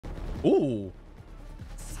Ooh.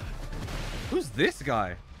 Who's this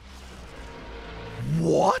guy?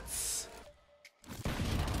 What?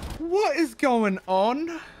 What is going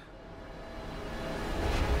on?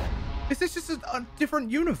 Is this just a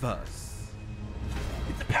different universe?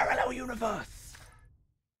 It's a parallel universe.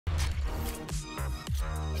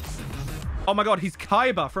 Oh my god, he's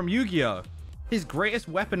Kaiba from Yu-Gi-Oh! His greatest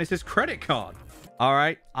weapon is his credit card. All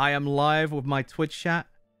right, I am live with my Twitch chat.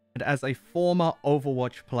 And as a former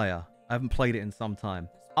Overwatch player, I haven't played it in some time.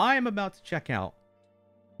 I am about to check out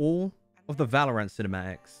all of the Valorant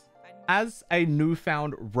cinematics. As a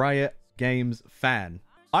newfound Riot Games fan,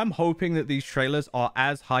 I'm hoping that these trailers are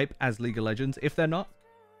as hype as League of Legends. If they're not,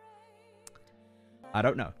 I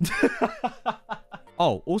don't know.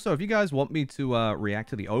 Oh, also, if you guys want me to react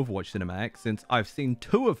to the Overwatch cinematics, since I've seen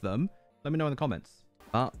 2 of them, let me know in the comments.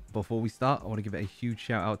 But before we start, I want to give it a huge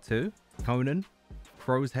shout out to Conan,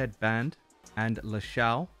 Crow's Head Band, and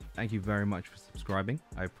Lashal. Thank you very much for subscribing.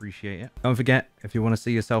 I appreciate it. Don't forget, if you want to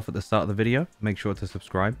see yourself at the start of the video, make sure to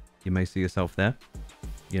subscribe. You may see yourself there.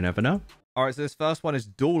 You never know. All right, so this first one is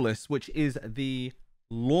Duelist, which is the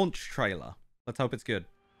launch trailer. Let's hope it's good.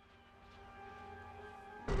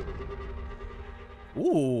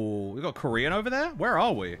 Ooh, we got Korean over there? Where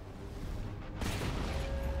are we?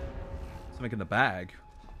 Something in the bag.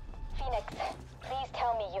 Phoenix, please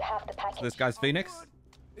tell me you have the package. So this guy's Phoenix?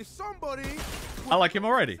 If somebody... I like him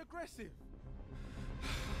already.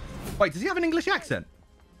 Wait, does he have an English accent?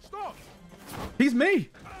 Stop! He's me!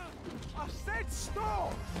 I said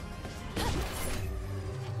stop!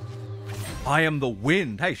 I am the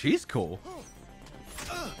wind. Hey, she's cool.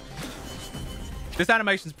 This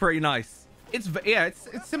animation's pretty nice. It's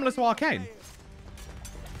similar to Arcane.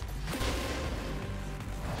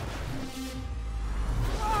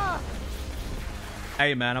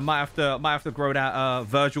 Hey man, I might have to grow that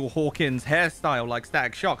Virgil Hawkins hairstyle like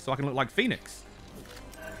Static Shock so I can look like Phoenix.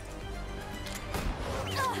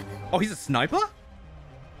 Oh, he's a sniper?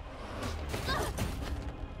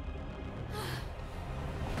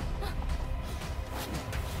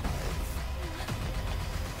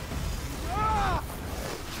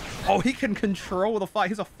 Oh, he can control the fire.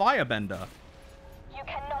 He's a firebender. You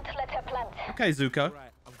cannot let her plant. Okay, Zuko.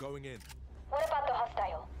 Right, I'm going in. What about the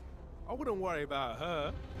hostile? I wouldn't worry about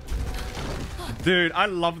her. Dude, I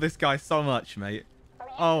love this guy so much, mate.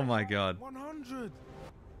 Oh my god. 100.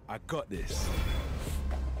 I got this.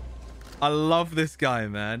 I love this guy,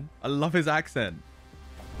 man. I love his accent.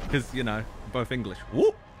 Because, you know, both English.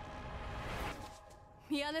 Whoop.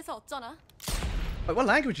 Wait, what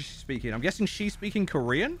language is she speaking? I'm guessing she's speaking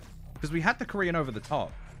Korean? Because we had the Korean over the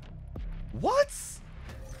top. What?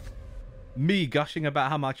 Me gushing about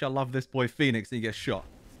how much I love this boy Phoenix and he gets shot.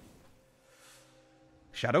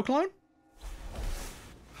 Shadow clone?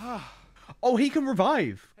 Oh, he can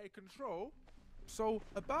revive. Hey, Control. So,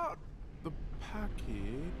 about the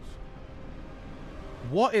package...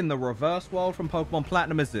 What in the reverse world from Pokemon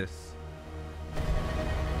Platinum is this?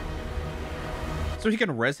 So he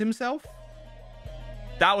can res himself?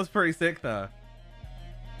 That was pretty sick, though.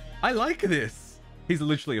 I like this. He's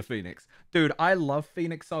literally a Phoenix. Dude, I love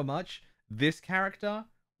Phoenix so much. This character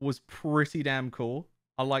was pretty damn cool.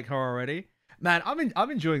 I like her already. Man,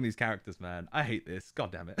 I'm enjoying these characters, man. I hate this.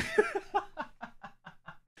 God damn it.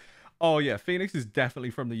 Oh, yeah. Phoenix is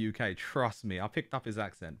definitely from the UK. Trust me. I picked up his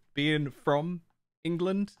accent. Being from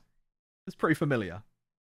England is pretty familiar.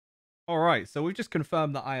 All right. So we've just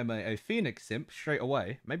confirmed that I am a Phoenix simp straight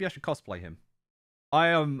away. Maybe I should cosplay him. I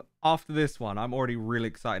am, after this one, I'm already really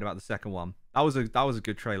excited about the second one. That was a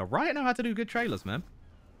good trailer. Riot know how to do good trailers, man.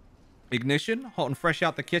 Ignition, hot and fresh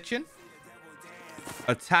out the kitchen.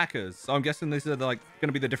 Attackers. So I'm guessing these are like going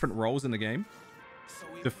to be the different roles in the game.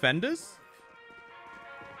 Defenders.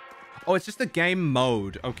 Oh, it's just a game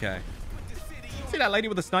mode. Okay. See that lady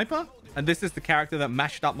with the sniper? And this is the character that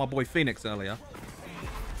mashed up my boy Phoenix earlier.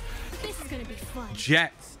 This is gonna be fun.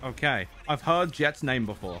 Jets. Okay. I've heard Jet's name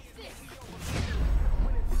before.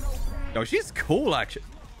 Yo, she's cool, actually.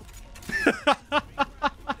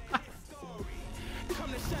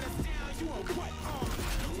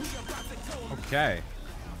 Okay.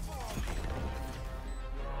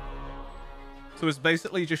 So it's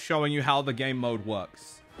basically just showing you how the game mode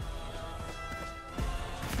works.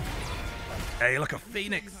 Hey, look, a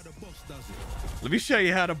Phoenix. Let me show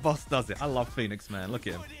you how the boss does it. I love Phoenix, man. Look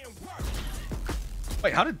at him.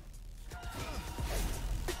 Wait, how did...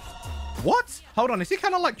 What? Hold on, is he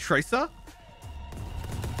kind of like Tracer?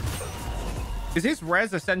 Is his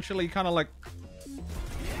res essentially kind of like...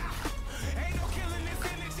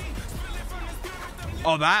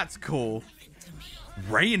 Oh, that's cool.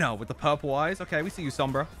 Reyna with the purple eyes. Okay, we see you,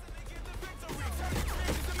 Sombra.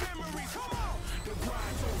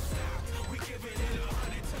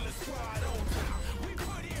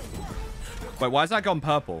 Wait, why is that gone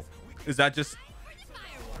purple? Is that just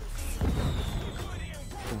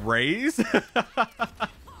rays?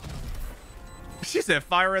 She said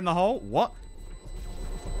fire in the hole. What?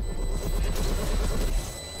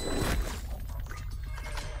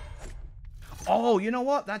 Oh, you know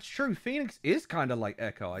what? That's true. Phoenix is kind of like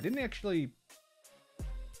Echo. I didn't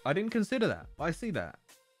consider that, but I see that.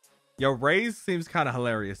 Yo, Raze seems kind of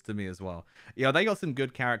hilarious to me as well. Yo, they got some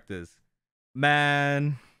good characters.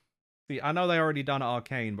 Man. See, I know they already done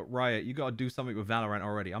Arcane, but Riot, you got to do something with Valorant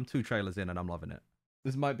already. I'm 2 trailers in and I'm loving it.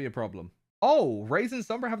 This might be a problem. Oh, Raze and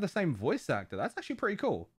Sombra have the same voice actor. That's actually pretty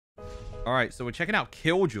cool. All right, so we're checking out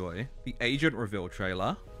Killjoy, the agent reveal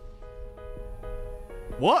trailer.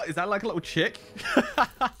 What? Is that like a little chick?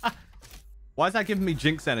 Why is that giving me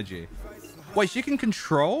Jinx energy? Wait, she can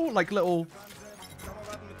control like little...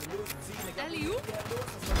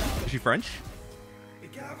 Is she French?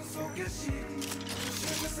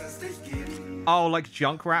 Oh, like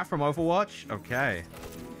Junkrat from Overwatch? Okay.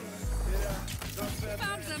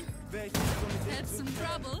 Found them. Had some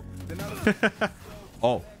trouble.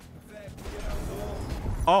 Oh.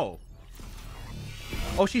 Oh.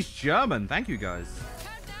 Oh, she's German. Thank you, guys.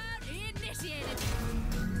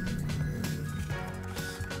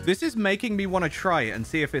 This is making me want to try it and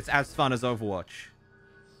see if it's as fun as Overwatch.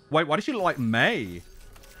 Wait, why does she look like May?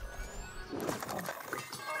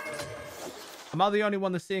 Am I the only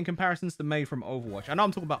one that's seeing comparisons to May from Overwatch? I know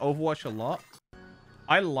I'm talking about Overwatch a lot.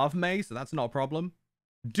 I love May, so that's not a problem.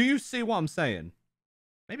 Do you see what I'm saying?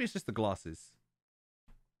 Maybe it's just the glasses.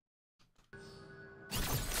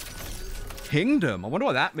 Kingdom. I wonder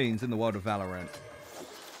what that means in the world of Valorant.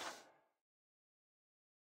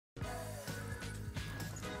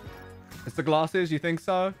 It's the glasses, you think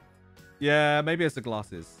so? Yeah, maybe it's the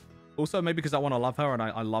glasses. Also, maybe because I want to love her and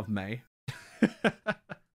I love May.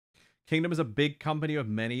 Kingdom is a big company of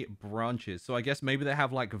many branches. So I guess maybe they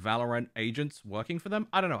have like Valorant agents working for them.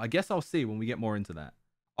 I don't know. I guess I'll see when we get more into that.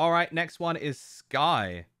 All right, next one is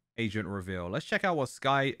Skye agent reveal. Let's check out what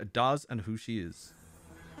Skye does and who she is.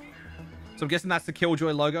 So I'm guessing that's the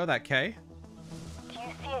Killjoy logo, that K. Do you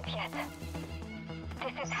see it yet?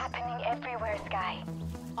 This is happening everywhere, Skye.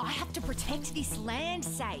 I have to protect this land,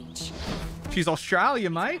 Sage. She's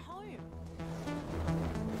Australian, mate. Home.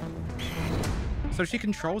 So she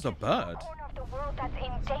controls a bird. Corner of the world that's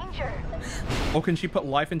in danger. Or can she put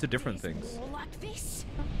life into different things? All like this.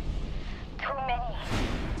 Too many.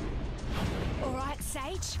 All right,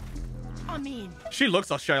 Sage. I'm in. She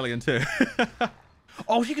looks Australian too.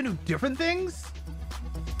 Oh, she can do different things?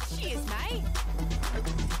 Cheers, mate.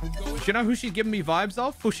 Do you know who she's giving me vibes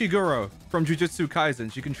of? Fushiguro from Jujutsu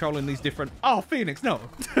Kaisen. She's controlling these different... Oh, Phoenix, no.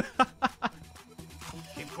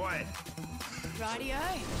 Keep quiet. Radio.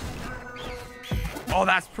 Oh,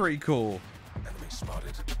 that's pretty cool. Enemy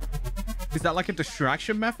spotted. Is that like a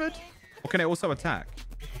distraction method? Or can it also attack?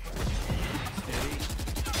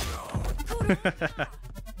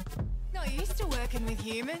 Not used to working with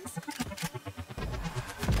humans.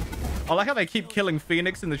 I like how they keep killing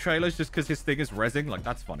Phoenix in the trailers just because his thing is rezzing. Like,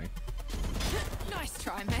 that's funny. Nice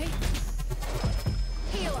try, mate.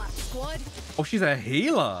 Heal up, squad. Oh, she's a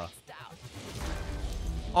healer.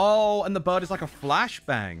 Oh, and the bird is like a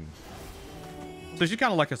flashbang. So she's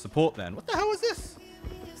kind of like a support then. What the hell is this?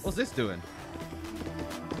 What's this doing?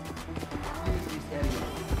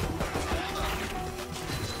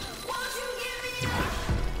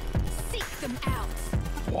 Seek them out.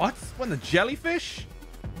 What? When the jellyfish?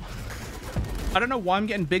 I don't know why I'm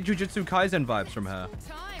getting big Jujutsu Kaisen vibes from her.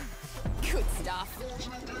 Time. Good stuff.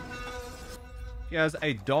 She has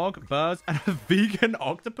a dog, birds, and a vegan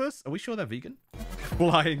octopus. Are we sure they're vegan?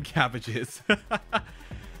 Flying cabbages.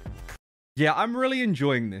 Yeah, I'm really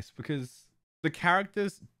enjoying this because the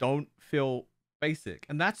characters don't feel basic.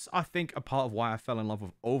 And that's, I think, a part of why I fell in love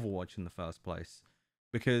with Overwatch in the first place.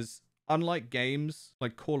 Because unlike games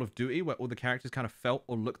like Call of Duty, where all the characters kind of felt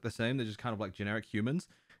or looked the same, they're just kind of like generic humans.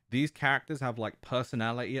 These characters have like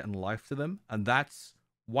personality and life to them. And that's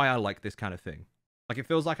why I like this kind of thing. Like, it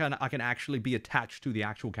feels like I can actually be attached to the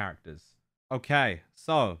actual characters. Okay,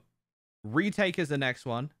 so Retake is the next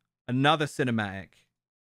one. Another cinematic.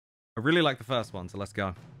 I really like the first one, so let's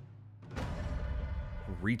go.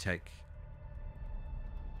 Retake.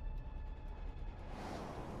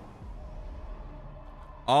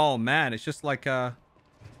 Oh man, it's just like You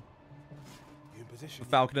in position?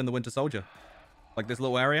 Falcon and the Winter Soldier. Like this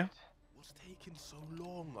little area. What's taking so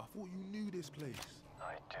long? I thought you knew this place.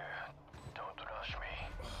 I do. Don't rush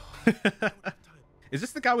me. Is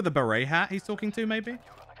this the guy with the beret hat he's talking to, maybe? You're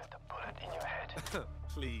gonna get the bullet in your head.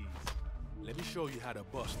 Please. Let me show you how the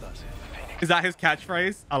boss does it. Is that his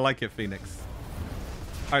catchphrase? I like it, Phoenix.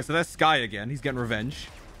 All right, so there's Sky again. He's getting revenge.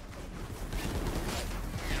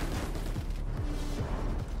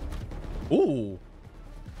 Ooh.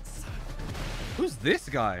 Who's this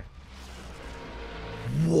guy?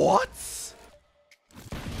 What?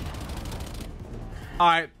 All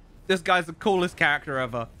right, this guy's the coolest character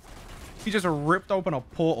ever. He just ripped open a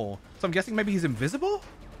portal. So I'm guessing maybe he's invisible?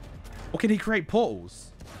 Or can he create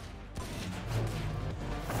portals?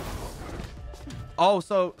 Oh,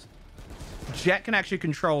 so Jet can actually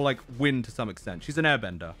control like wind to some extent. She's an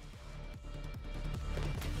airbender.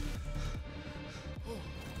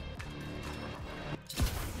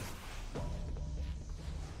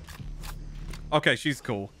 Okay, she's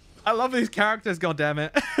cool. I love these characters,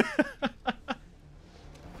 goddammit.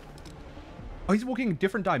 Oh, he's walking in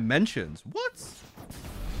different dimensions. What?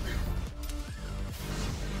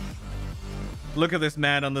 Look at this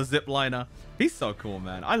man on the zip liner. He's so cool,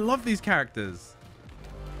 man. I love these characters.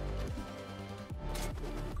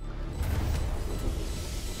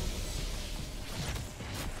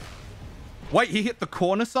 Wait, he hit the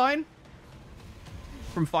corner sign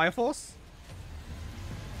from Fire Force?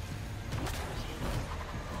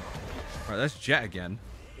 All right, that's Jet again.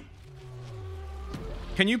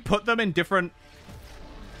 Can you put them in different...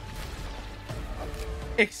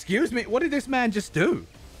 Excuse me, what did this man just do?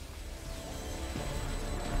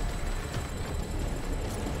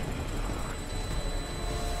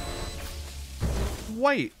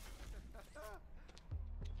 Wait.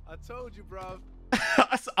 I told you, bruv.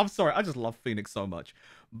 I'm sorry, I just love Phoenix so much.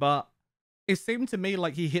 But it seemed to me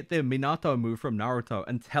like he hit the Minato move from Naruto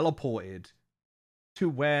and teleported to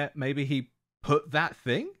where maybe he put that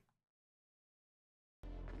thing?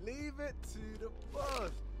 Leave it to the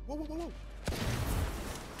boss. Whoa, whoa, whoa,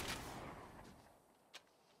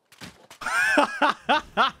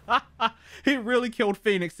 whoa. He really killed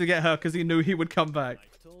Phoenix to get her because he knew he would come back. I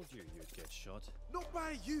told you you'd get shot. Not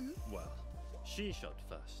by you. Well, she shot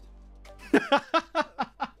first.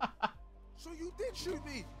 So you did shoot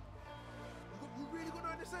me. You really gonna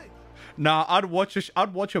understand? Nah, I'd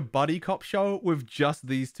watch a buddy cop show with just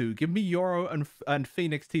these two. Give me Yoro and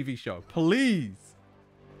Phoenix TV show, please.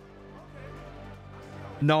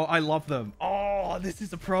 No, I love them. Oh, this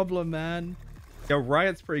is a problem, man. Yo,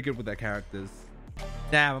 Riot's pretty good with their characters.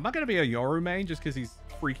 Damn, am I gonna be a Yoru main just because he's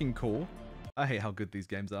freaking cool? I hate how good these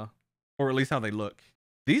games are, or at least how they look.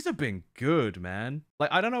 These have been good, man.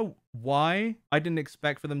 Like, I don't know why I didn't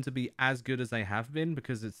expect for them to be as good as they have been,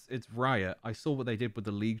 because it's Riot. I saw what they did with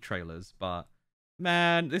the League trailers, but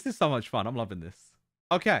man, this is so much fun. I'm loving this.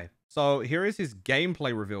 Okay, so here is his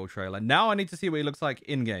gameplay reveal trailer. Now I need to see what he looks like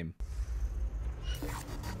in game.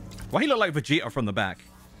 Why he look like Vegeta from the back?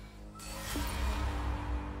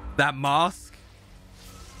 That mask.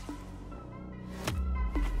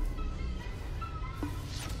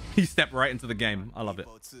 He stepped right into the game. I love it.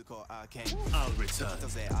 I'll return.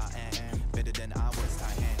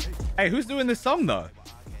 Hey, who's doing this song though?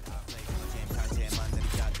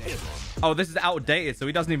 Oh, this is outdated, so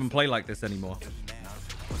he doesn't even play like this anymore.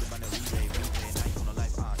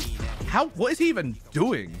 What is he even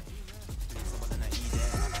doing?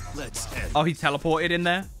 Let's end. Oh, he teleported in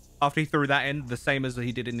there after he threw that in, the same as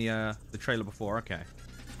he did in the trailer before. Okay.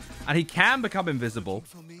 And he can become invisible.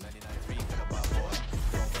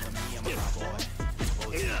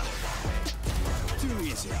 Too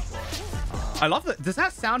easy. I love that. Does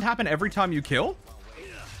that sound happen every time you kill?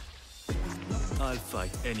 I'll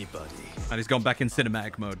fight anybody. And he's gone back in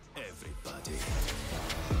cinematic mode. Everybody.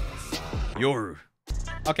 Yoru.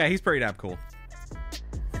 Okay, he's pretty damn cool.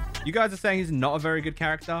 You guys are saying he's not a very good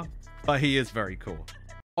character, but he is very cool.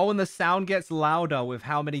 Oh, and the sound gets louder with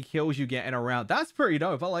how many kills you get in a round. That's pretty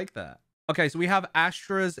dope. I like that. Okay, so we have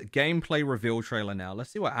Astra's gameplay reveal trailer now.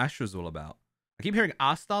 Let's see what Astra's all about. I keep hearing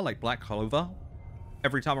Asta, like Black Clover,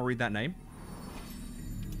 every time I read that name.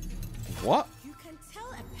 What? You can tell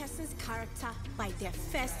a person's character by their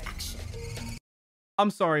first action. I'm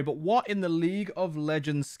sorry, but what in the League of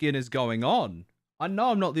Legends skin is going on? I know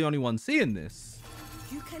I'm not the only one seeing this.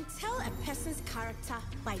 You can tell a person's character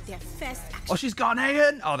by their first action. Oh, she's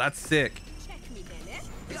Ghanaian? Oh, that's sick. Check me then, eh?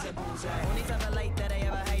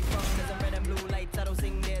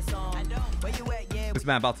 This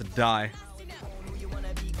man about to die.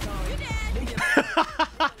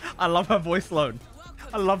 I love her voice line.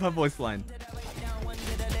 I love her voice line.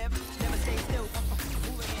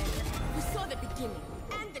 We saw the beginning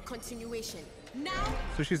and the continuation. Now,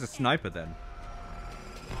 So she's a sniper then.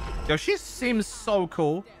 Yo, she seems so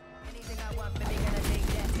cool.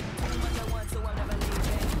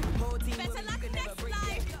 better luck next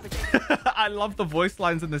life. I love the voice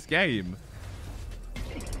lines in this game.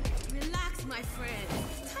 Relax, my friend.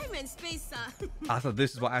 Time and space I thought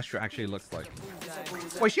this is what Astra actually looks like.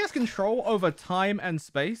 Wait, she has control over time and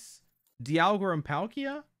space? Dialga and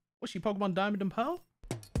Palkia? Was she Pokemon Diamond and Pearl?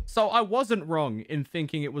 So I wasn't wrong in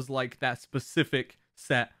thinking it was like that specific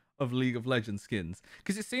set of League of Legends skins.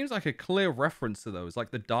 Because it seems like a clear reference to those.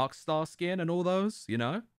 Like the Dark Star skin and all those, you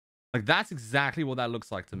know? Like that's exactly what that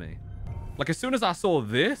looks like to me. Like as soon as I saw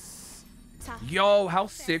this, yo, how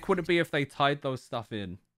sick would it be if they tied those stuff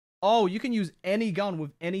in? Oh, you can use any gun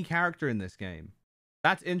with any character in this game.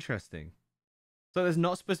 That's interesting. So there's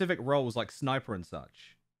not specific roles like sniper and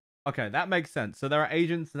such. Okay, that makes sense. So there are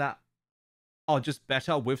agents that are just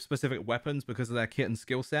better with specific weapons because of their kit and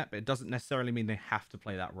skill set, but it doesn't necessarily mean they have to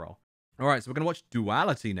play that role. All right, so we're going to watch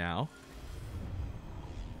Duality now.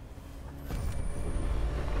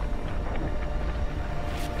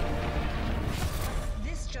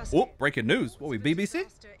 Oh, breaking news. What are we, BBC?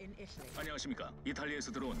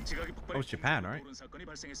 That was Japan, right?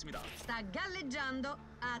 Sta galleggiando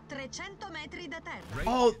a 300 metri da terra.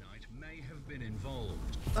 Oh,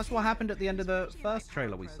 that's what happened at the end of the first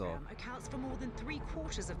trailer we saw. Accounts for more than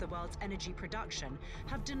 3/4 of the world's energy production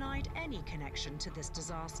have denied any connection to this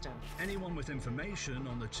disaster. Anyone with information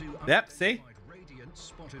on the two Yep, see? radiants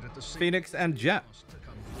spotted at the Phoenix and Jet.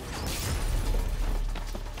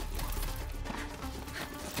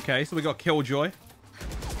 Okay, so we got Killjoy.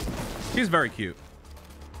 She's very cute.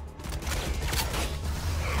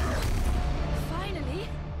 Finally.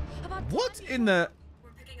 About What in the...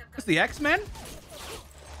 It's the X-Men?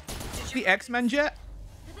 The X-Men Jet?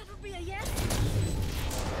 that would be a yes.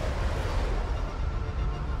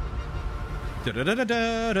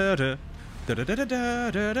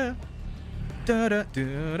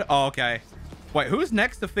 Oh, okay. Wait, who's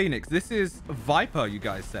next to Phoenix? This is Viper, you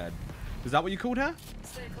guys said. Is that what you called her?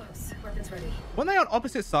 Stay close. Weapons ready. Weren't they on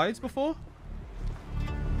opposite sides before?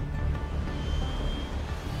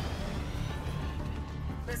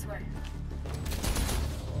 This way.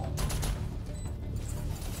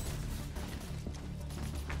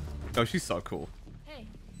 Oh, she's so cool. Hey,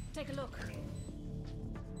 take a look.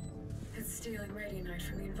 It's stealing radianite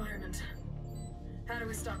from the environment. How do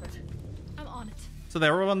we stop it? I'm on it. So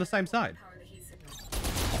they're all on the same side. Power the heat signal.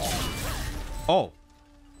 Oh.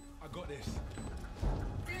 I got this.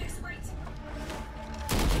 Phoenix, wait!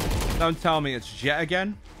 Don't tell me it's Jet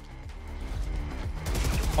again.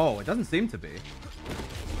 Oh, it doesn't seem to be.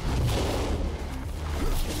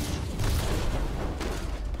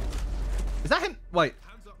 Is that him? Wait.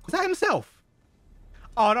 Is that himself?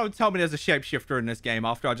 Oh, don't tell me there's a shapeshifter in this game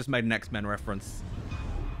after I just made an X-Men reference.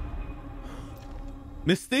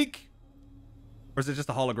 Mystique? Or is it just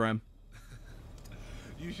a hologram?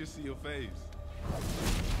 You should see your face.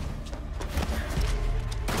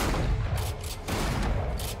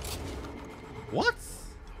 What?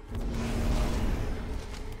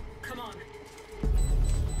 Come on.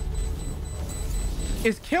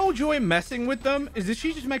 Is Killjoy messing with them? Did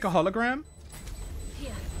she just make a hologram?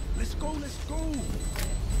 Here. Let's go, let's go.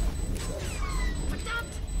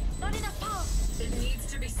 Adapt! Not enough power. It needs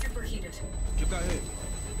to be superheated. Get that hit.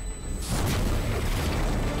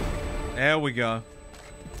 There we go.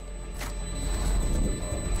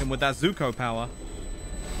 And with that Zuko power.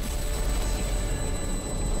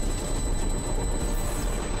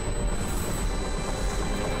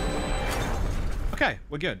 Okay,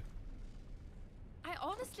 we're good. I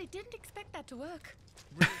honestly didn't expect that to work.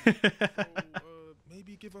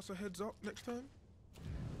 Maybe give us a heads up next time?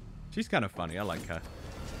 She's kind of funny. I like her.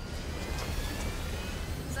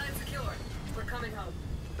 Sign secure. We're coming home.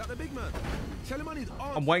 That the big man. Tell him I need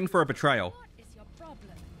arms. I'm waiting for a betrayal. What is your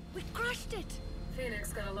problem? We crushed it.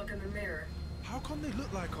 Phoenix got a look in the mirror. How come they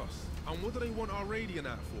look like us? And what do they want our radiant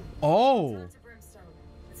out for? Oh. It's Brimstone.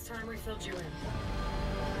 It's time we filled you in.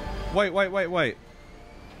 Wait.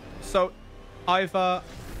 So, either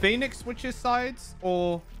Phoenix switches sides,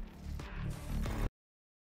 or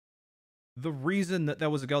the reason that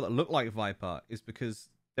there was a girl that looked like Viper is because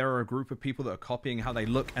there are a group of people that are copying how they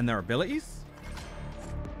look and their abilities.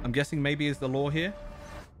 I'm guessing maybe is the lore here.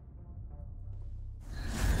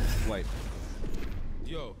 Wait.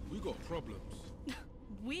 Yo, we got problems.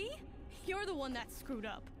 We? You're the one that screwed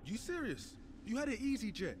up. You serious? You had it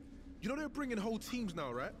easy, Jet. You know they're bringing whole teams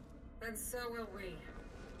now, right? And so will we.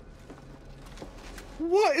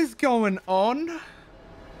 What is going on?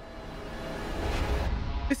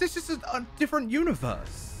 Is this just a different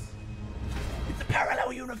universe? It's a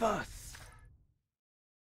parallel universe.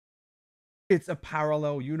 It's a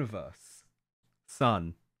parallel universe.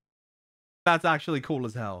 Son. That's actually cool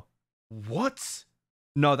as hell. What?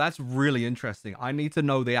 No, that's really interesting. I need to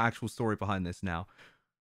know the actual story behind this now.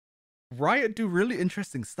 Riot do really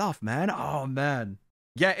interesting stuff, man. Oh, man.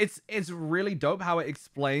 Yeah, it's really dope how it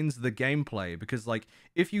explains the gameplay, because like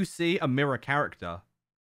if you see a mirror character,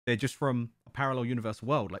 they're just from a parallel universe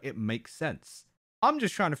world. Like it makes sense. I'm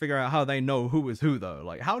just trying to figure out how they know who is who though.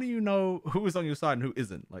 Like how do you know who is on your side and who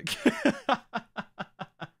isn't? Like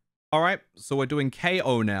all right, so we're doing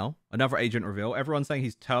KO now. Another agent reveal. Everyone's saying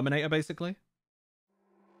he's Terminator basically.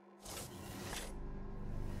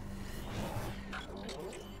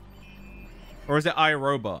 Or is it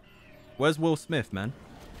iRobot? Where's Will Smith, man?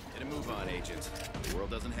 Get a move on, agent. The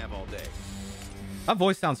world doesn't have all day. That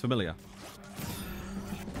voice sounds familiar.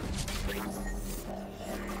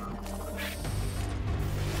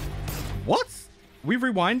 What? We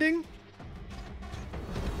rewinding?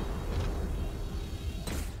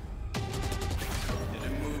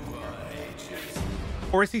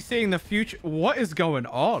 Or is he seeing the future? What is going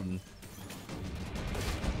on?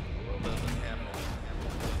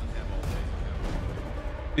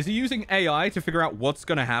 Is he using AI to figure out what's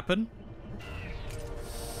going to happen?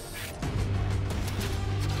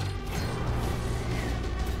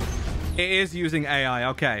 It is using AI.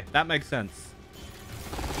 Okay, that makes sense.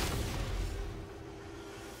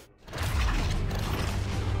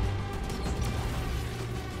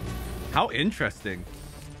 How interesting.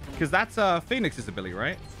 Because that's Phoenix's ability,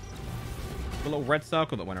 right? The little red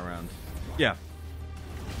circle that went around. Yeah.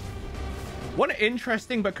 What an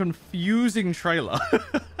interesting but confusing trailer.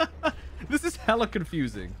 This is hella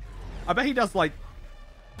confusing. I bet he does like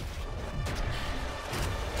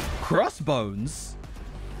crossbones.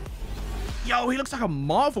 Yo, he looks like a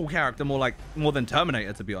Marvel character more than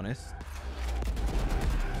Terminator, to be honest.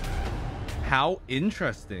 How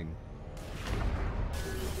interesting.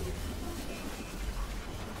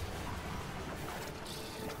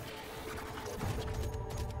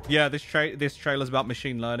 Yeah, this trailer's about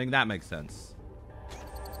machine learning. That makes sense.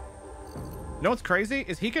 You know what's crazy?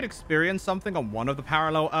 Is he could experience something on one of the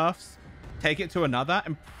parallel Earths, take it to another,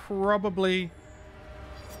 and probably,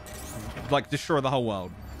 like, destroy the whole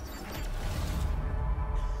world.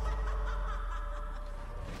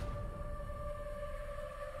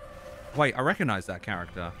 Wait, I recognize that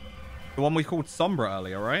character. The one we called Sombra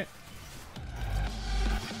earlier, right?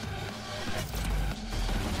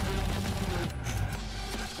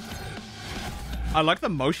 I like the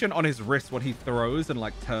motion on his wrist when he throws and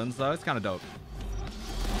like turns though. It's kind of dope.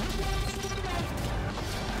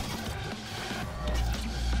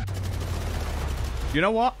 You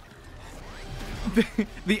know what?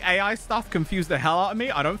 The AI stuff confused the hell out of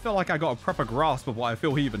me. I don't feel like I got a proper grasp of what I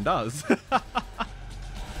feel he even does.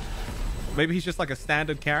 Maybe he's just like a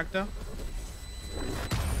standard character.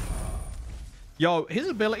 Yo, his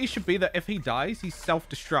ability should be that if he dies, he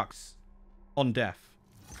self-destructs on death,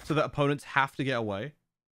 so that opponents have to get away.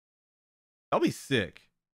 That'll be sick.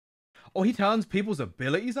 Oh, he turns people's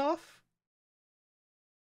abilities off?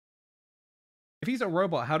 If he's a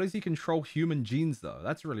robot, how does he control human genes, though?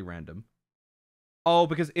 That's really random. Oh,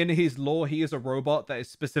 because in his lore, he is a robot that is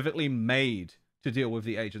specifically made to deal with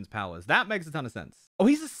the agent's powers. That makes a ton of sense. Oh,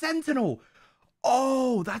 he's a Sentinel.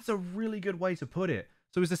 Oh, that's a really good way to put it.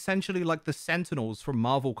 So he's essentially like the Sentinels from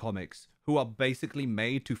Marvel Comics, who are basically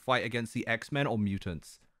made to fight against the X-Men or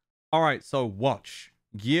mutants. All right, so watch.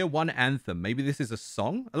 Year 1 anthem. Maybe this is a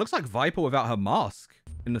song? It looks like Viper without her mask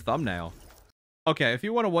in the thumbnail. Okay, if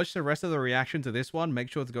you want to watch the rest of the reaction to this one, make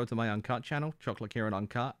sure to go to my Uncut channel, Chocolate Kieran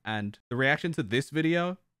Uncut. And the reaction to this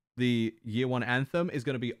video, the Year 1 anthem, is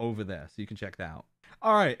going to be over there, so you can check that out.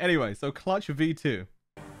 All right, anyway, so Clutch V2.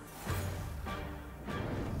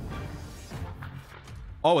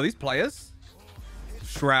 Oh, are these players?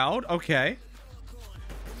 Shroud, okay.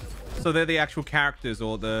 So they're the actual characters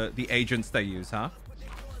or the agents they use, huh?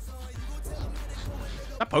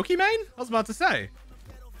 That Pokemon? I was about to say.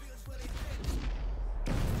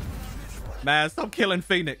 Man, stop killing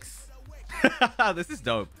Phoenix. This is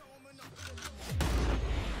dope.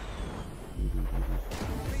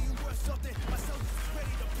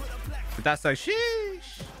 Did that say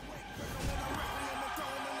sheesh?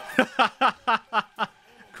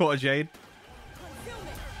 Quarter Jade.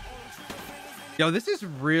 Yo, this is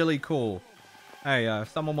really cool. Hey, if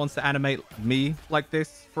someone wants to animate me like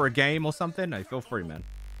this for a game or something, hey, feel free, man.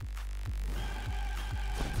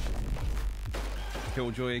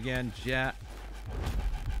 Killjoy again, Jet.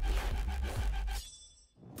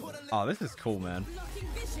 Oh, this is cool, man.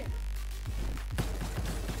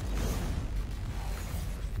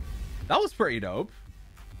 That was pretty dope.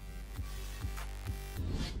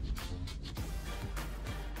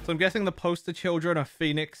 So I'm guessing the poster children are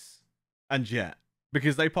Phoenix and Jet,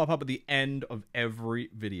 because they pop up at the end of every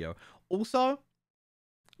video. Also,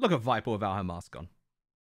 look at Viper without her mask on.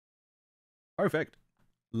 Perfect.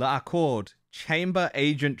 L'Accord Chamber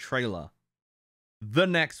Agent trailer. The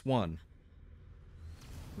next one.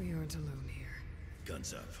 We aren't alone here.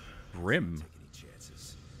 Guns up. Grim. Take any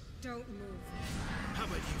chances? Don't move. How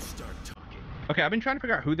about you start talking? Okay, I've been trying to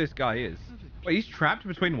figure out who this guy is. Wait, he's trapped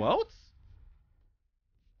between worlds?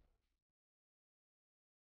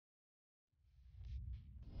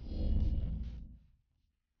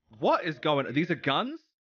 What is going on? These are guns?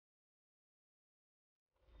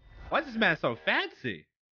 Why is this man so fancy?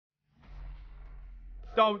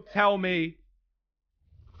 Don't tell me.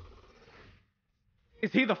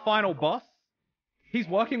 Is he the final boss? He's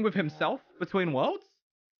working with himself between worlds?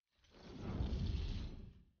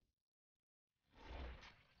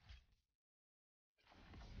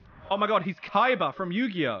 Oh my god, he's Kaiba from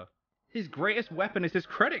Yu-Gi-Oh! His greatest weapon is his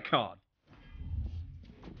credit card.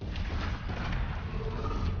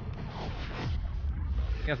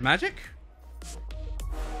 He has magic?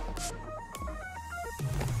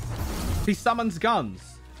 He summons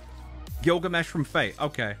guns. Gilgamesh from Fate.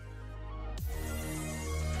 Okay.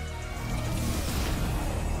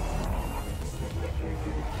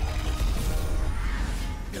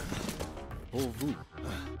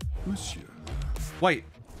 Monsieur. Wait.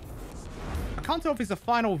 I can't tell if he's a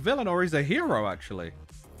final villain or he's a hero, actually.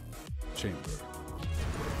 Chamber.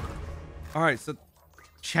 Alright, so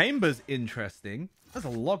Chamber's interesting. There's a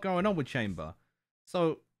lot going on with Chamber.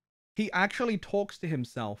 So he actually talks to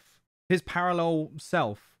himself, his parallel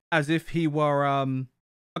self, as if he were,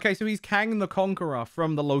 okay, so he's Kang the Conqueror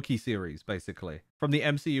from the Loki series, basically. From the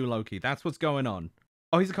MCU Loki. That's what's going on.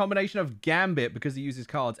 Oh, he's a combination of Gambit because he uses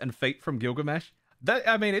cards and Fate from Gilgamesh. That,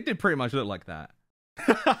 I mean, it did pretty much look like that.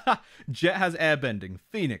 Jet has airbending.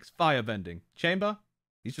 Phoenix, firebending. Chamber,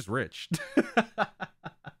 he's just rich.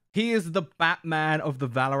 He is the Batman of the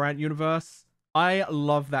Valorant universe. I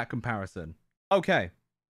love that comparison. Okay.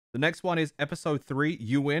 The next one is episode 3,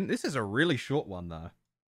 You Win. This is a really short one, though.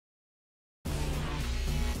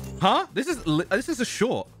 Huh? This is a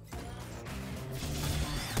short.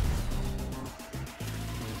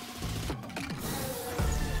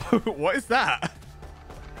 What is that?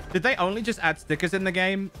 Did they only just add stickers in the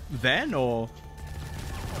game then, or?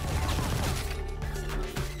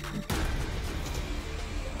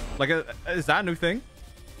 Like, is that a new thing?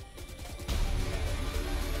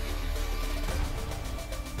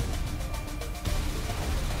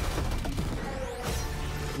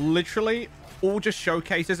 Literally, all just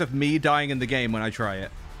showcases of me dying in the game when I try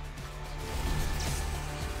it.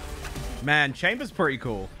 Man, Chamber's pretty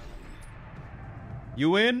cool.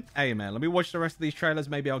 You in? Hey, man, let me watch the rest of these trailers.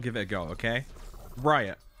 Maybe I'll give it a go, okay?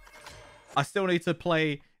 Riot. I still need to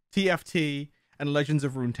play TFT and Legends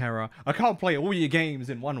of Runeterra. I can't play all your games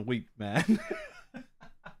in 1 week, man.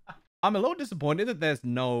 I'm a little disappointed that there's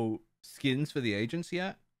no skins for the agents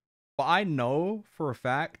yet. But I know for a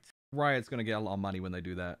fact Riot's going to get a lot of money when they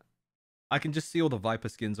do that. I can just see all the Viper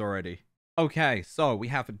skins already. Okay, so we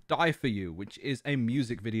have Die For You, which is a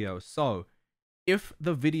music video. So if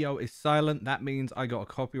the video is silent, that means I got a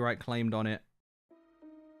copyright claimed on it.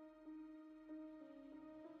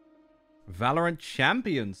 Valorant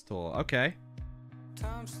Champions Tour. Okay.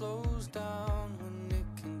 Time slows down when it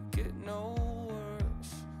can get no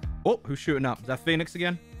worse. Oh, who's shooting up? Is that Phoenix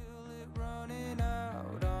again?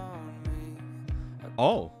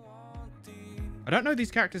 Oh. I don't know these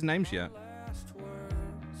characters' names yet.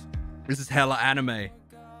 This is hella anime.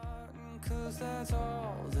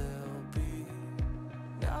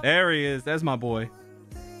 There he is. There's my boy.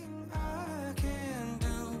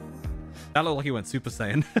 That looked like he went Super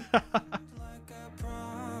Saiyan. I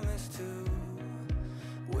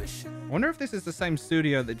wonder if this is the same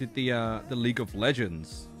studio that did the League of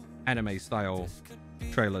Legends anime style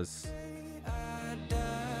trailers.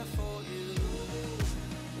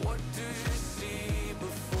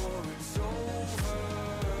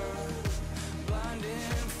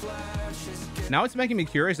 Now it's making me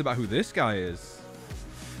curious about who this guy is.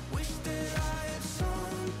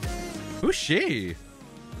 Who's she?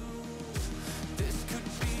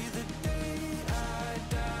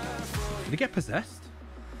 Did he get possessed?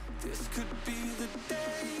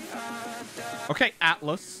 Okay,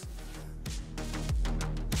 Atlas.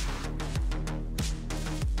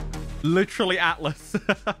 Literally Atlas.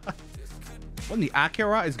 What in the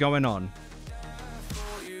Akira is going on?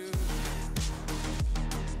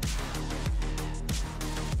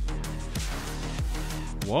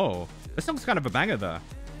 Whoa. This song's kind of a banger there.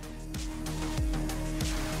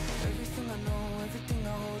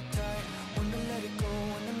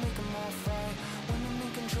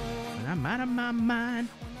 I'm out of my mind.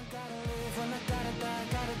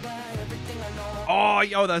 Oh,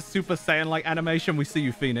 yo, that's Super Saiyan like animation. We see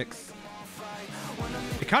you, Phoenix.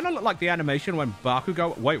 It kind of looked like the animation when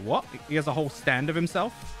Bakugo... Wait, what? He has a whole stand of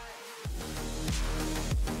himself?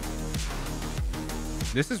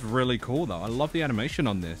 This is really cool, though. I love the animation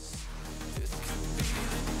on this.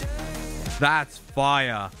 That's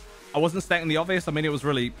fire. I wasn't stating the obvious. I mean, it was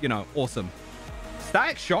really, you know, awesome.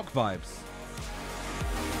 Static Shock vibes.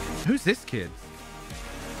 Who's this kid?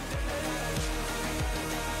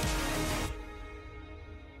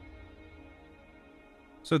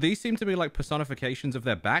 So these seem to be like personifications of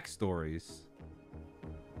their backstories.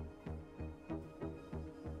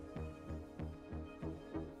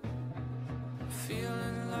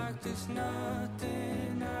 Feeling like there's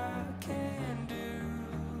nothing I can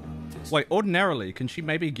do. Wait, ordinarily, can she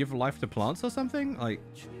maybe give life to plants or something? Like...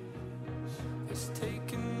 It's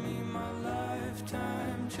taken me my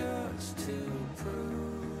lifetime just to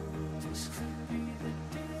prove this could be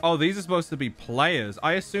the day. Oh, these are supposed to be players.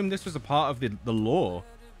 I assume this was a part of the lore.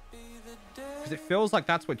 Because it feels like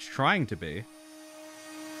that's what it's trying to be.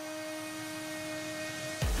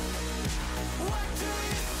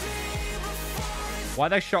 Why are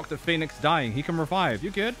they shocked at Phoenix dying? He can revive.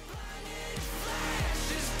 You good?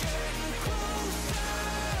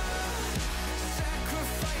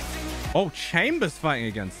 Oh, Chambers fighting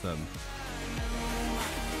against them.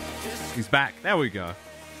 He's back. There we go.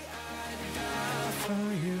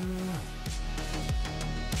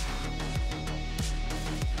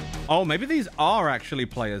 Oh, maybe these are actually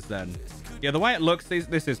players then. Yeah, the way it looks,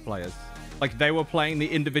 this is players. Like they were playing the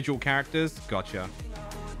individual characters. Gotcha.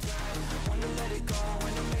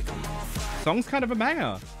 Song's kind of a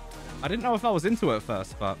banger. I didn't know if I was into it at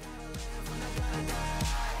first, but...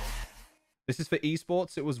 This is for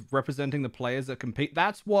esports. It was representing the players that compete.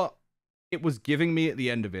 That's what it was giving me at the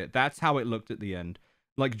end of it. That's how it looked at the end.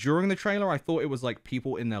 Like during the trailer, I thought it was like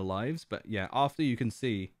people in their lives. But yeah, after you can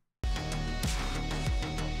see...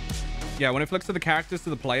 Yeah, when it flicks to the characters, to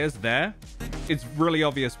the players there, it's really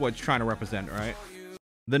obvious what it's trying to represent, right?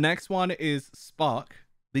 The next one is Spark,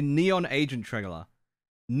 the Neon Agent trailer.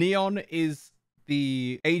 Neon is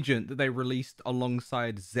the agent that they released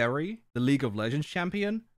alongside Zeri, the League of Legends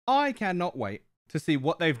champion. I cannot wait to see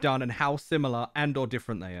what they've done and how similar and or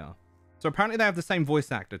different they are. So apparently they have the same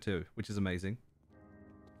voice actor too, which is amazing.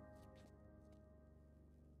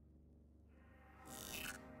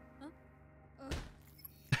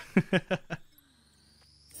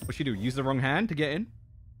 What'd she do? Use the wrong hand to get in?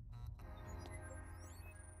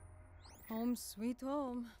 Home sweet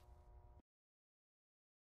home.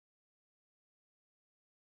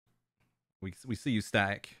 We see you,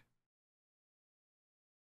 Static.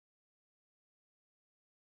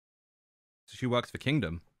 So she works for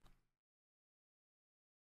Kingdom.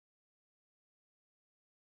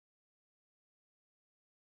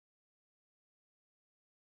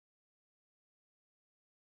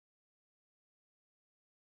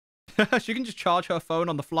 She can just charge her phone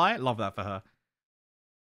on the fly. Love that for her.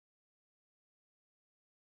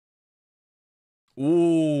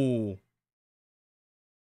 Ooh.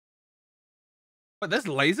 But there's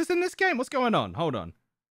lasers in this game? What's going on? Hold on.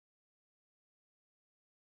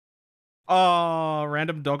 Oh,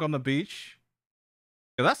 random dog on the beach.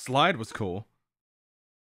 Yeah, that slide was cool.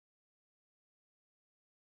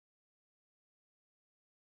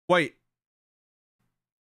 Wait.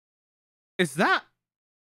 Is that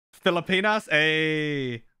Filipinas?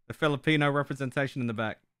 Hey, the Filipino representation in the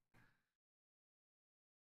back.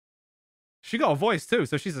 She got a voice too,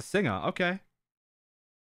 so she's a singer. Okay.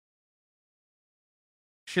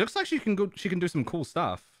 She looks like she can do some cool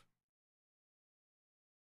stuff.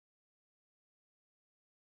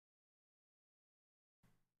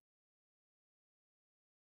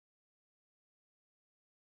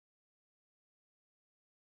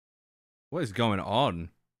 What is going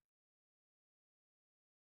on?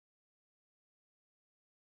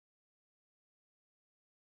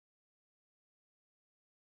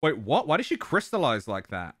 Wait, what? Why did she crystallize like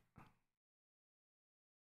that?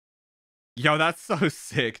 Yo, that's so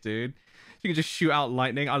sick, dude. You can just shoot out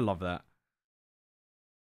lightning. I love that.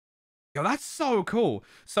 Yo, that's so cool.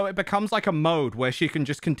 So it becomes like a mode where she can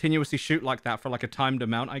just continuously shoot like that for like a timed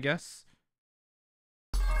amount, I guess.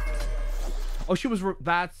 Oh, she was...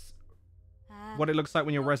 That's what it looks like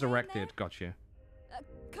when you're resurrected. Gotcha.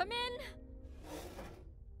 Come in.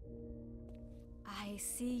 I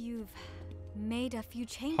see you've made a few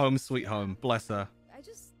changes. Home sweet home. Bless her.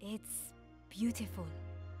 It's beautiful.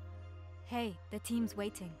 Hey, the team's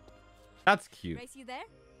waiting. That's cute. Race you there?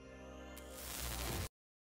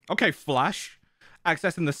 Okay, Flash.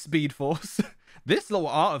 Accessing the Speed Force. This little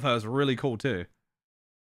art of her is really cool too.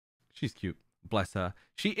 She's cute. Bless her.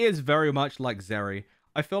 She is very much like Zeri.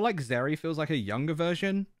 I feel like Zeri feels like a younger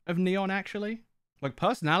version of Neon, actually. Like,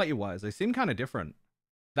 personality-wise, they seem kind of different.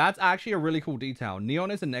 That's actually a really cool detail.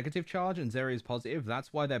 Neon is a negative charge and Zeri is positive.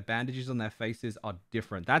 That's why their bandages on their faces are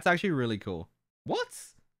different. That's actually really cool. What?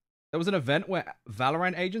 There was an event where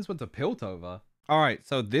Valorant agents went to Piltover. All right,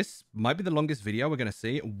 so this might be the longest video we're going to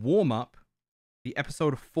see. Warm up the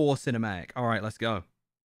episode 4 cinematic. All right, let's go.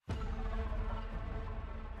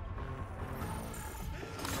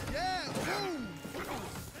 Yeah, boom.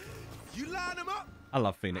 You line them up. I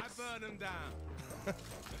love Phoenix. I burn them down.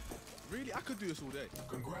 Really, I could do this all day.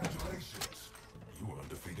 Congratulations. You were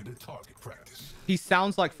undefeated at target practice. He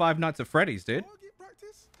sounds like Five Nights at Freddy's, dude. Target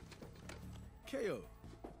practice? KO,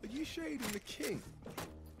 are you shading the king?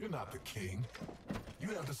 You're not the king. You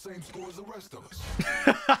have the same score as the rest of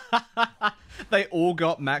us. They all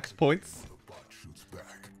got max points. The bot shoots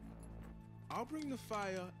back. I'll bring the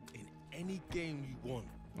fire in any game you want.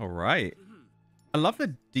 All right. I love the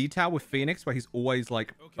detail with Phoenix where he's always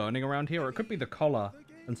like burning around here, or it could be the collar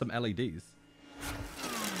and some LEDs.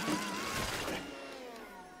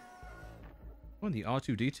 Oh, and the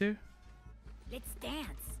R2-D2? Let's dance.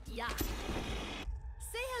 Yeah.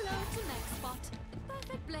 Say hello to Maxbot. A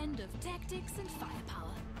perfect blend of tactics and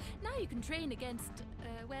firepower. Now you can train against,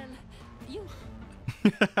 well, you.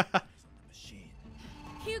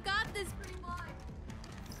 You got this, pretty boy.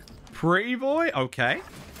 Pretty boy? Okay.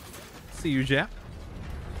 See you, Jeff.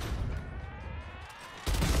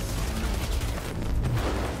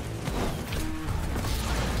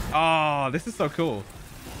 Oh, this is so cool.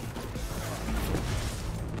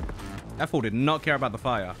 That fool did not care about the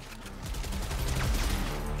fire.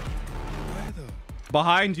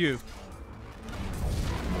 Behind you.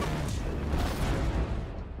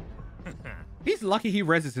 He's lucky he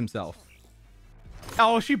reses himself.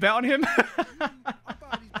 Oh, she bet on him? Out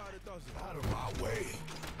of my way,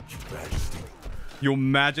 Your Majesty. Your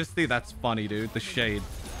Majesty? That's funny, dude. The shade.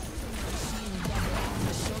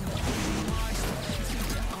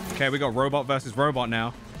 Okay, we got robot versus robot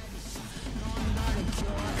now.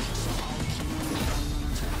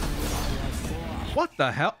 What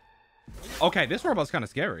the hell? Okay, this robot's kind of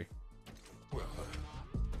scary. Well,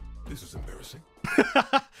 this is embarrassing.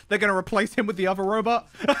 They're going to replace him with the other robot?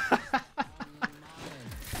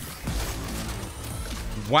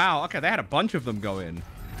 Wow, okay, they had a bunch of them go in.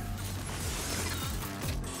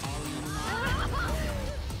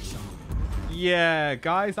 Yeah,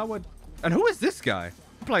 guys, I would... And who is this guy?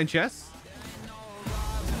 Playing chess?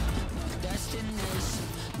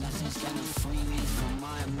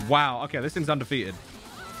 Wow, okay, this thing's undefeated.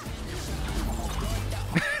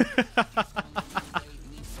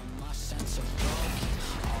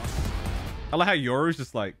 I like how Yoru's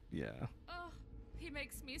just like, yeah. Oh, he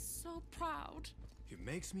makes me so proud. It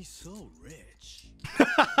makes me so rich.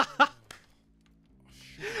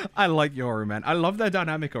 I like Yoru, man. I love their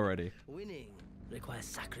dynamic already. Winning requires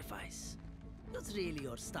sacrifice. That's really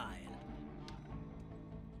your style.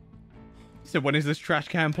 So when is this trash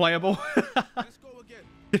can playable? Let's go again.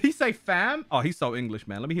 Did he say fam? Oh, he's so English,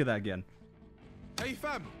 man. Let me hear that again. Hey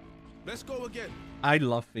fam, let's go again. I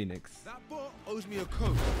love Phoenix. That bot owes me a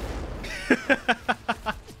coat.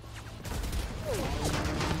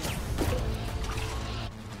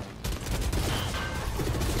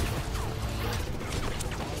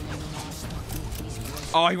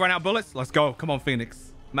 Oh, he ran out of bullets. Let's go. Come on,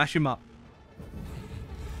 Phoenix. Mash him up.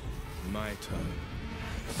 My turn.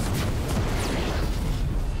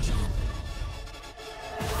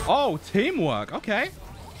 Oh, teamwork. Okay.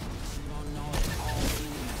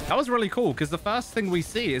 That was really cool because the first thing we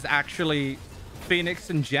see is actually Phoenix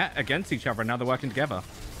and Jet against each other. And now they're working together.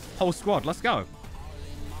 Whole squad. Let's go.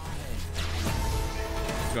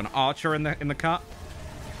 Got an archer in the cut.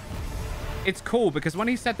 It's cool because when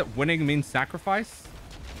he said that winning means sacrifice,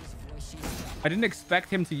 I didn't expect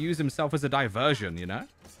him to use himself as a diversion, you know?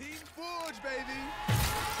 Team Forge, baby.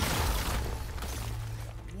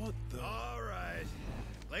 What the? All right.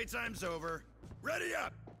 Playtime's over. Ready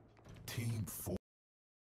up. Team Forge.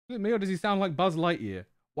 Is it me or does he sound like Buzz Lightyear?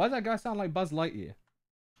 Why does that guy sound like Buzz Lightyear?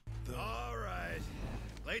 All right.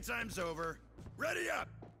 Playtime's over. Ready up.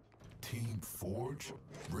 Team Forge?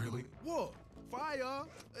 Really? What? Fire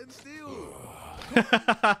and steel.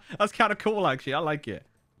 That's kind of cool, actually. I like it.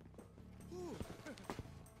 You're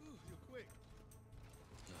quick.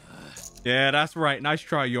 Yeah, that's right. Nice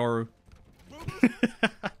try, Yoru.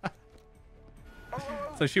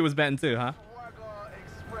 So she was betting too, huh?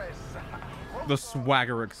 The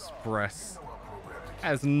Swagger Express.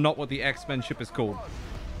 That is not what the X-Men ship is called.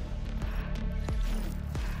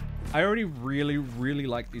 I already really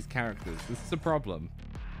like these characters. This is a problem.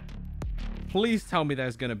 Please tell me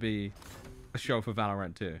there's going to be a show for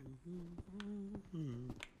Valorant too.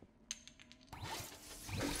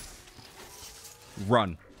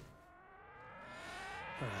 Run.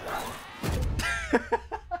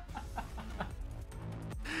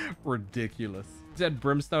 Ridiculous. Said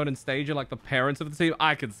Brimstone and Stage are like the parents of the team.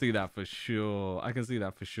 I can see that for sure. I can see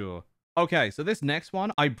that for sure. Okay, so this next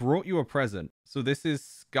one, I brought you a present. So this is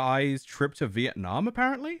Sky's trip to Vietnam,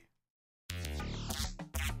 apparently.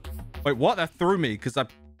 Wait, what? That threw me because I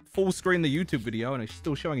full screened the YouTube video and it's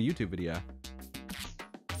still showing a YouTube video.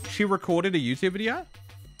 She recorded a YouTube video?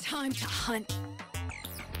 Time to hunt.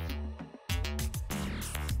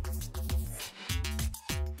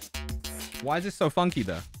 Why is this so funky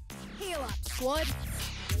though? Heal up, squad.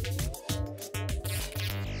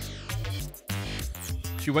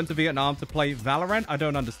 She went to Vietnam to play Valorant? I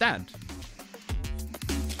don't understand.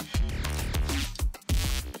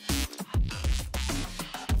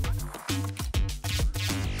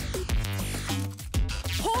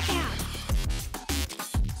 Hawk out.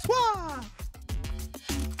 Swah!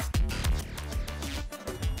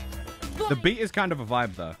 The beat is kind of a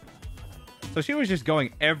vibe though. So she was just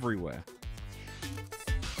going everywhere.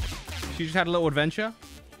 She just had a little adventure.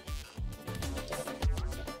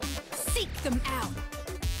 Seek them out.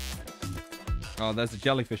 Oh, there's the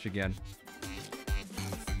jellyfish again.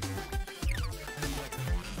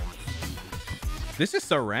 This is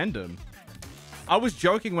so random. I was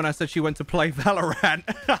joking when I said she went to play Valorant.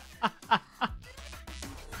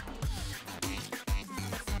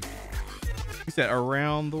 He said,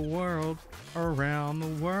 around the world, around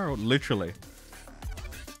the world. Literally.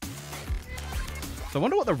 So I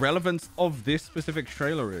wonder what the relevance of this specific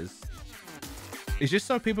trailer is. It's just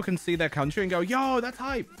so people can see their country and go, yo, that's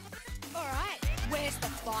hype. All right, where's the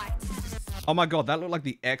fight? Oh my god, that looked like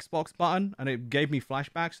the Xbox button, and it gave me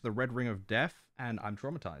flashbacks to the Red Ring of Death, and I'm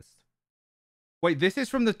traumatized. Wait, this is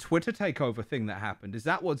from the Twitter takeover thing that happened. Is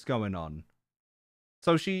that what's going on?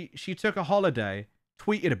 So she took a holiday,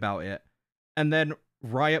 tweeted about it, and then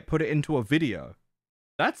Riot put it into a video.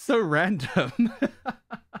 That's so random.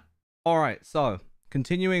 All right, so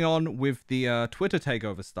continuing on with the Twitter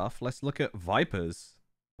takeover stuff, let's look at Vipers.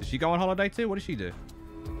 Did she go on holiday too? What did she do?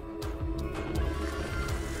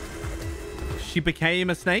 She became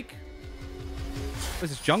a snake? What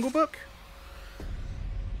is this, Jungle Book?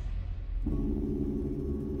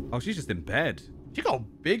 Oh, she's just in bed. She got a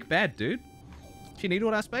big bed, dude. She need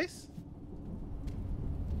all that space?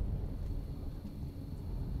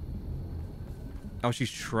 Oh, she's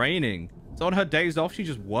training. So on her days off, she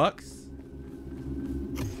just works?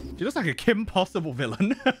 She looks like a Kim Possible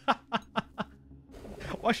villain.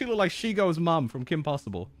 Why does she look like Shigo's mum from Kim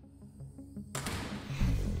Possible?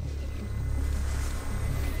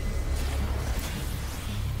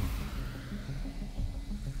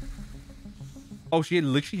 Oh, she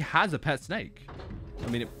literally has a pet snake. I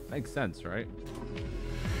mean, it makes sense, right?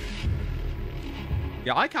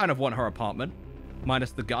 Yeah, I kind of want her apartment.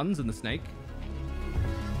 Minus the guns and the snake.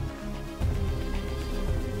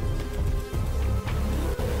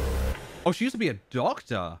 Oh, she used to be a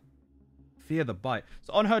doctor. Fear the bite.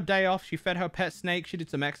 So on her day off, she fed her pet snake. She did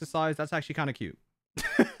some exercise. That's actually kind of cute.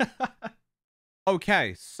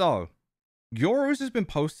 Okay, so Yoros has been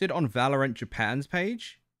posted on Valorant Japan's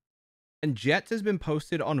page. And Jets has been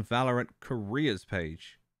posted on Valorant Korea's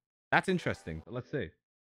page. That's interesting. But let's see.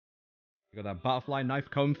 You got that butterfly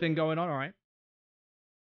knife comb thing going on. All right.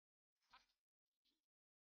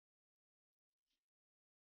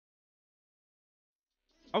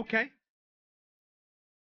 Okay.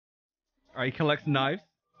 All right, he collects knives.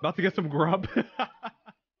 About to get some grub.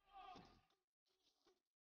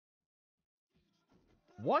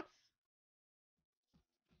 What?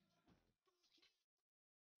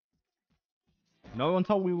 No one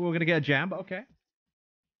told me we were going to get a jam, but okay.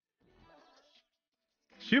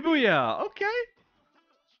 Shibuya, okay.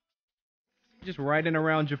 Just riding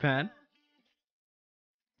around Japan.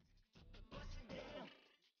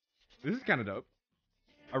 This is kind of dope.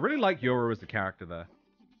 I really like Yoro as a character there.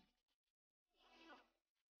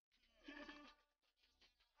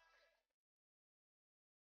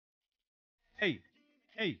 Hey.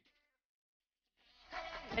 Hey.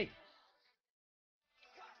 Hey.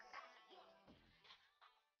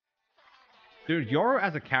 Dude, Yoro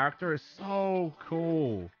as a character is so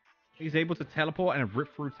cool. He's able to teleport and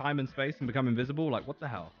rip through time and space and become invisible. Like, what the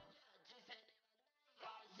hell?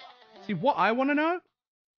 See, what I want to know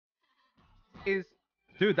is...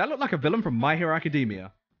 Dude, that looked like a villain from My Hero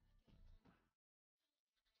Academia.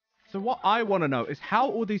 So what I want to know is how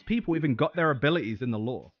all these people even got their abilities in the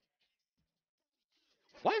lore.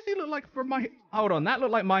 Why does he look like from My... Hold on, that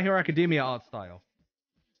looked like My Hero Academia art style.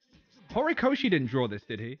 Horikoshi didn't draw this,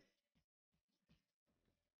 did he?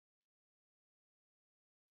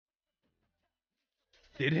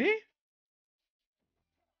 Did he?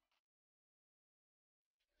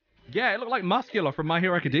 Yeah, it looked like Muscular from My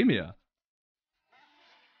Hero Academia.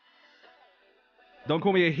 Don't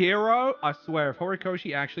call me a hero. I swear, if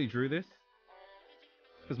Horikoshi actually drew this,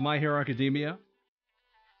 because My Hero Academia.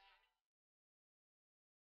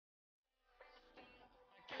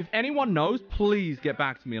 If anyone knows, please get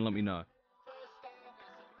back to me and let me know.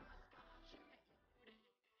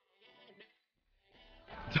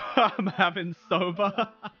 I'm having sober.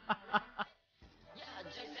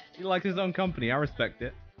 He likes his own company. I respect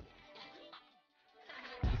it.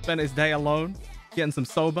 He spent his day alone, getting some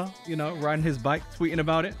sober, you know, riding his bike, tweeting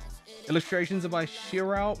about it. Illustrations are by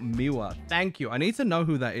Shirao Miwa. Thank you. I need to know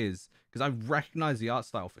who that is because I recognize the art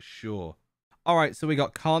style for sure. All right, so we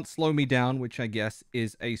got Can't Slow Me Down, which I guess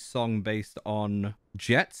is a song based on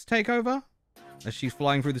Jet's takeover as she's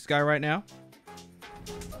flying through the sky right now.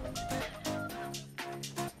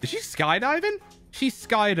 Is she skydiving? She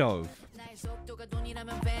skydove.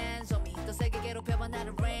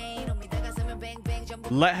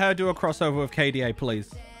 Let her do a crossover with KDA,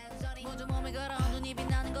 please.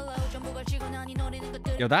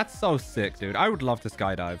 Yo, that's so sick, dude. I would love to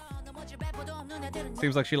skydive.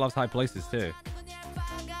 Seems like she loves high places, too.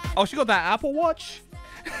 Oh, she got that Apple Watch?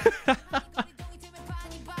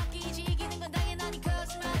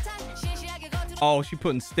 Oh, she's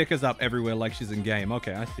putting stickers up everywhere like she's in game.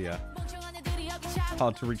 Okay, I see her.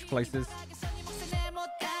 Hard to reach places.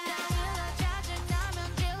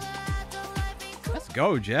 Let's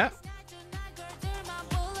go, Jet.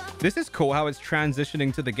 This is cool how it's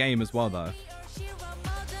transitioning to the game as well, though.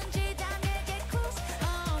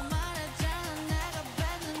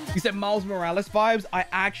 You said Miles Morales vibes? I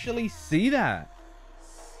actually see that.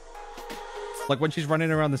 Like when she's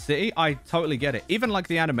running around the city, I totally get it. Even like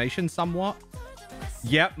the animation somewhat.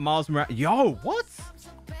 Yep, Miles Morales. Yo, what?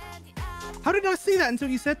 How did I see that until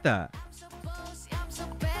you said that?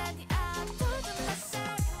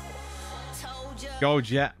 Go,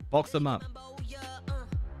 Jet. Box them up.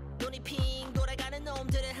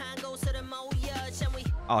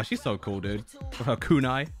 Oh, she's so cool, dude. With her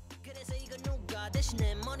kunai.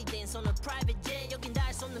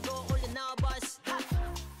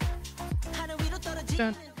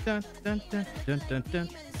 Dun, dun, dun, dun, dun, dun, dun,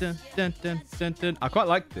 dun, dun, dun, dun, dun. I quite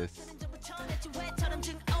like this.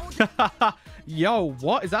 Yo,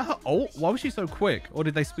 what? Is that her ult? Why was she so quick? Or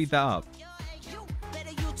did they speed that up?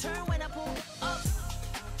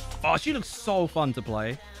 Oh, she looks so fun to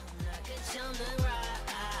play.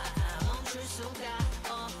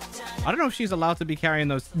 I don't know if she's allowed to be carrying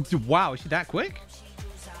those. Wow, is she that quick?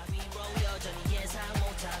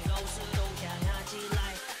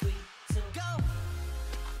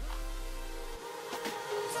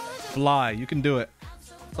 Fly, you can do it.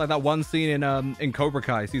 It's like that one scene in Cobra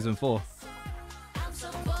Kai season 4.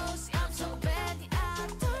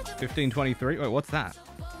 1523. Wait, what's that?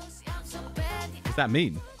 What's that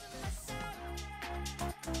mean?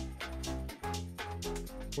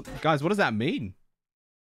 Guys, what does that mean?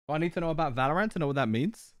 Do I need to know about Valorant to know what that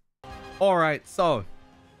means? Alright, so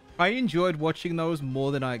I enjoyed watching those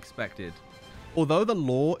more than I expected. Although the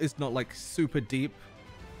lore is not like super deep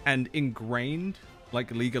and ingrained like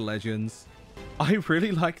League of Legends, I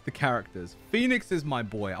really like the characters. Phoenix is my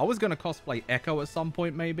boy. I was going to cosplay Echo at some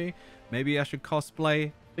point, maybe. Maybe I should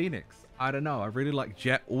cosplay Phoenix. I don't know. I really like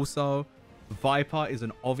Jet also. Viper is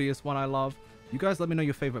an obvious one I love. You guys let me know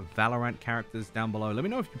your favorite Valorant characters down below. Let me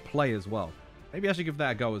know if you play as well. Maybe I should give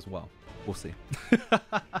that a go as well. We'll see.